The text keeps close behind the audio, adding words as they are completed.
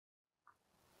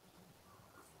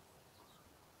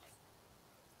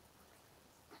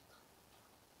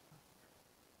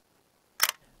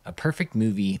A perfect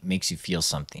movie makes you feel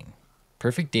something.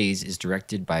 Perfect Days is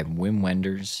directed by Wim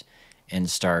Wenders and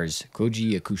stars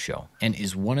Koji Yakusho and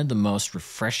is one of the most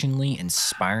refreshingly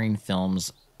inspiring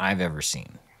films I've ever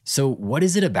seen. So what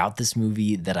is it about this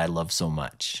movie that I love so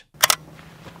much?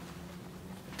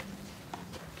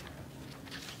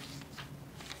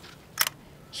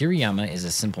 Hirayama is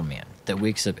a simple man that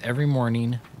wakes up every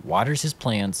morning, waters his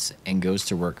plants, and goes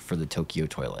to work for the Tokyo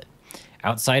toilet.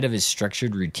 Outside of his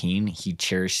structured routine, he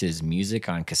cherishes music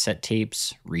on cassette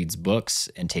tapes, reads books,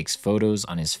 and takes photos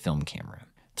on his film camera.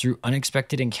 Through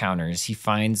unexpected encounters, he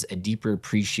finds a deeper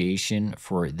appreciation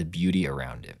for the beauty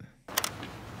around him.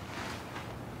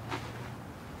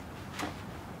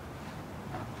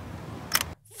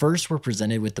 First, we're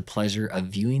presented with the pleasure of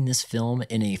viewing this film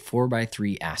in a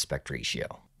 4:3 aspect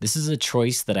ratio. This is a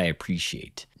choice that I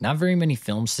appreciate. Not very many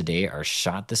films today are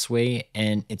shot this way,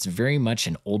 and it's very much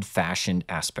an old-fashioned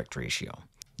aspect ratio.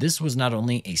 This was not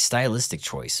only a stylistic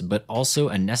choice, but also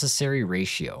a necessary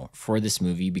ratio for this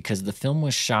movie because the film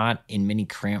was shot in many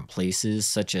cramped places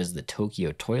such as the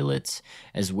Tokyo toilets,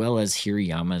 as well as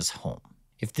Hirayama's home.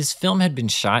 If this film had been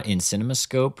shot in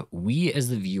CinemaScope, we as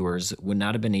the viewers would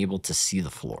not have been able to see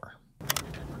the floor.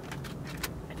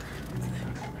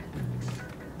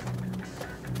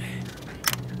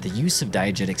 The use of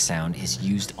diegetic sound is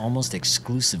used almost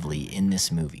exclusively in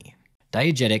this movie.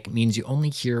 Diegetic means you only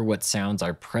hear what sounds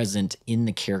are present in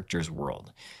the character's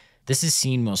world. This is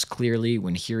seen most clearly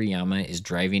when Hirayama is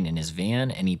driving in his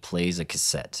van and he plays a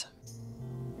cassette.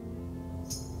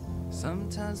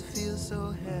 Sometimes I feel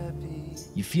so happy.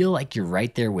 You feel like you're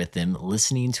right there with him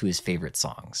listening to his favorite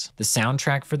songs. The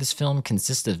soundtrack for this film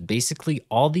consists of basically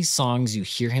all these songs you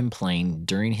hear him playing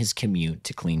during his commute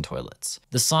to clean toilets.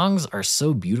 The songs are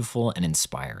so beautiful and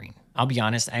inspiring. I'll be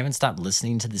honest, I haven't stopped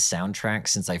listening to the soundtrack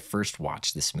since I first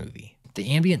watched this movie. The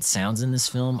ambient sounds in this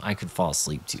film I could fall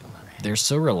asleep to. They're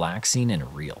so relaxing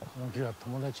and real.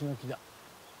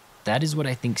 That is what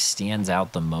I think stands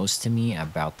out the most to me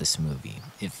about this movie.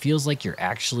 It feels like you're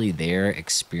actually there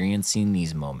experiencing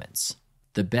these moments.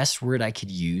 The best word I could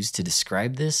use to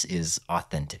describe this is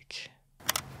authentic.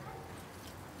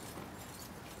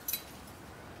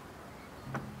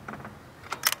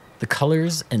 The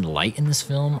colors and light in this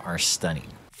film are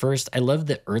stunning. First, I love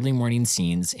the early morning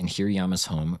scenes in Hirayama's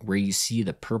home where you see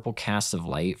the purple cast of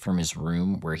light from his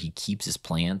room where he keeps his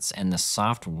plants and the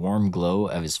soft, warm glow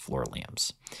of his floor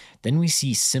lamps. Then we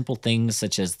see simple things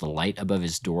such as the light above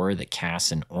his door that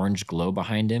casts an orange glow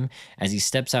behind him as he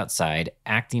steps outside,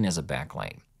 acting as a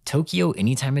backlight. Tokyo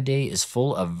any time of day is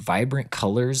full of vibrant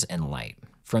colors and light,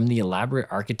 from the elaborate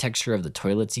architecture of the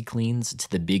toilets he cleans to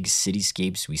the big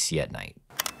cityscapes we see at night.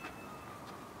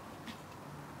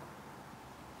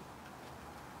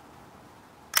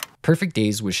 Perfect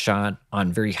Days was shot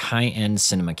on very high-end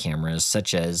cinema cameras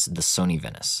such as the Sony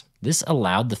Venice. This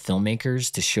allowed the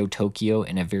filmmakers to show Tokyo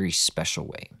in a very special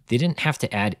way. They didn't have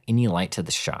to add any light to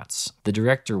the shots. The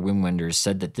director Wim Wender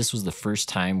said that this was the first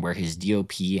time where his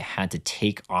DOP had to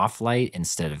take off light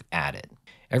instead of add it.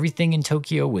 Everything in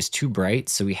Tokyo was too bright,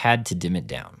 so he had to dim it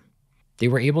down. They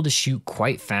were able to shoot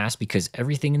quite fast because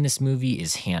everything in this movie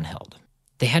is handheld.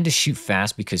 They had to shoot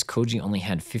fast because Koji only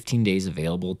had 15 days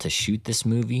available to shoot this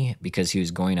movie because he was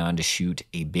going on to shoot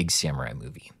a big samurai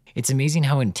movie. It's amazing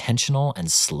how intentional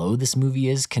and slow this movie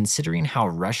is considering how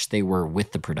rushed they were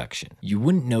with the production. You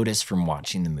wouldn't notice from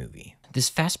watching the movie. This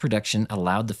fast production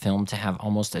allowed the film to have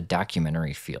almost a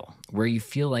documentary feel, where you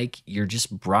feel like you're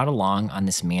just brought along on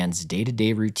this man's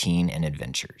day-to-day routine and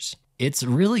adventures. It's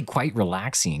really quite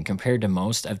relaxing compared to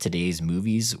most of today's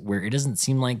movies where it doesn't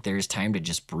seem like there's time to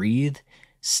just breathe,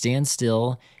 stand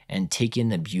still, and take in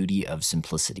the beauty of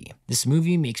simplicity. This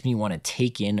movie makes me want to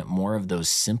take in more of those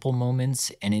simple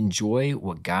moments and enjoy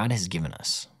what God has given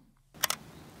us.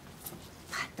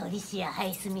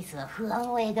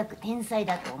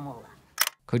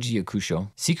 Koji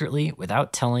Yakusho, secretly,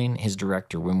 without telling his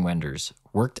director Wim Wenders,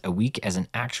 worked a week as an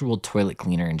actual toilet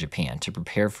cleaner in Japan to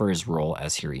prepare for his role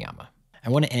as Hirayama. I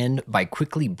want to end by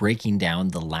quickly breaking down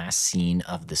the last scene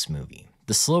of this movie.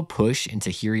 The slow push into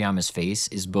Hirayama's face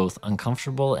is both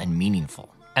uncomfortable and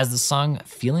meaningful. As the song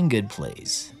Feeling Good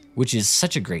plays, which is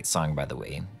such a great song by the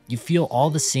way, you feel all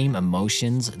the same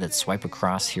emotions that swipe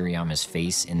across Hirayama's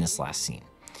face in this last scene.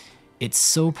 It's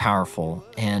so powerful,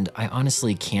 and I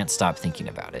honestly can't stop thinking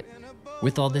about it.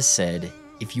 With all this said,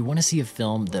 if you want to see a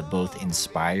film that both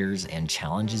inspires and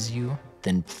challenges you,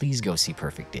 then please go see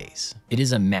Perfect Days. It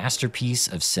is a masterpiece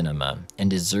of cinema and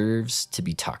deserves to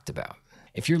be talked about.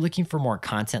 If you're looking for more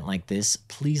content like this,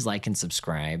 please like and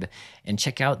subscribe, and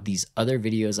check out these other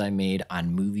videos I made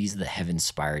on movies that have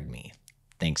inspired me.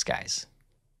 Thanks, guys.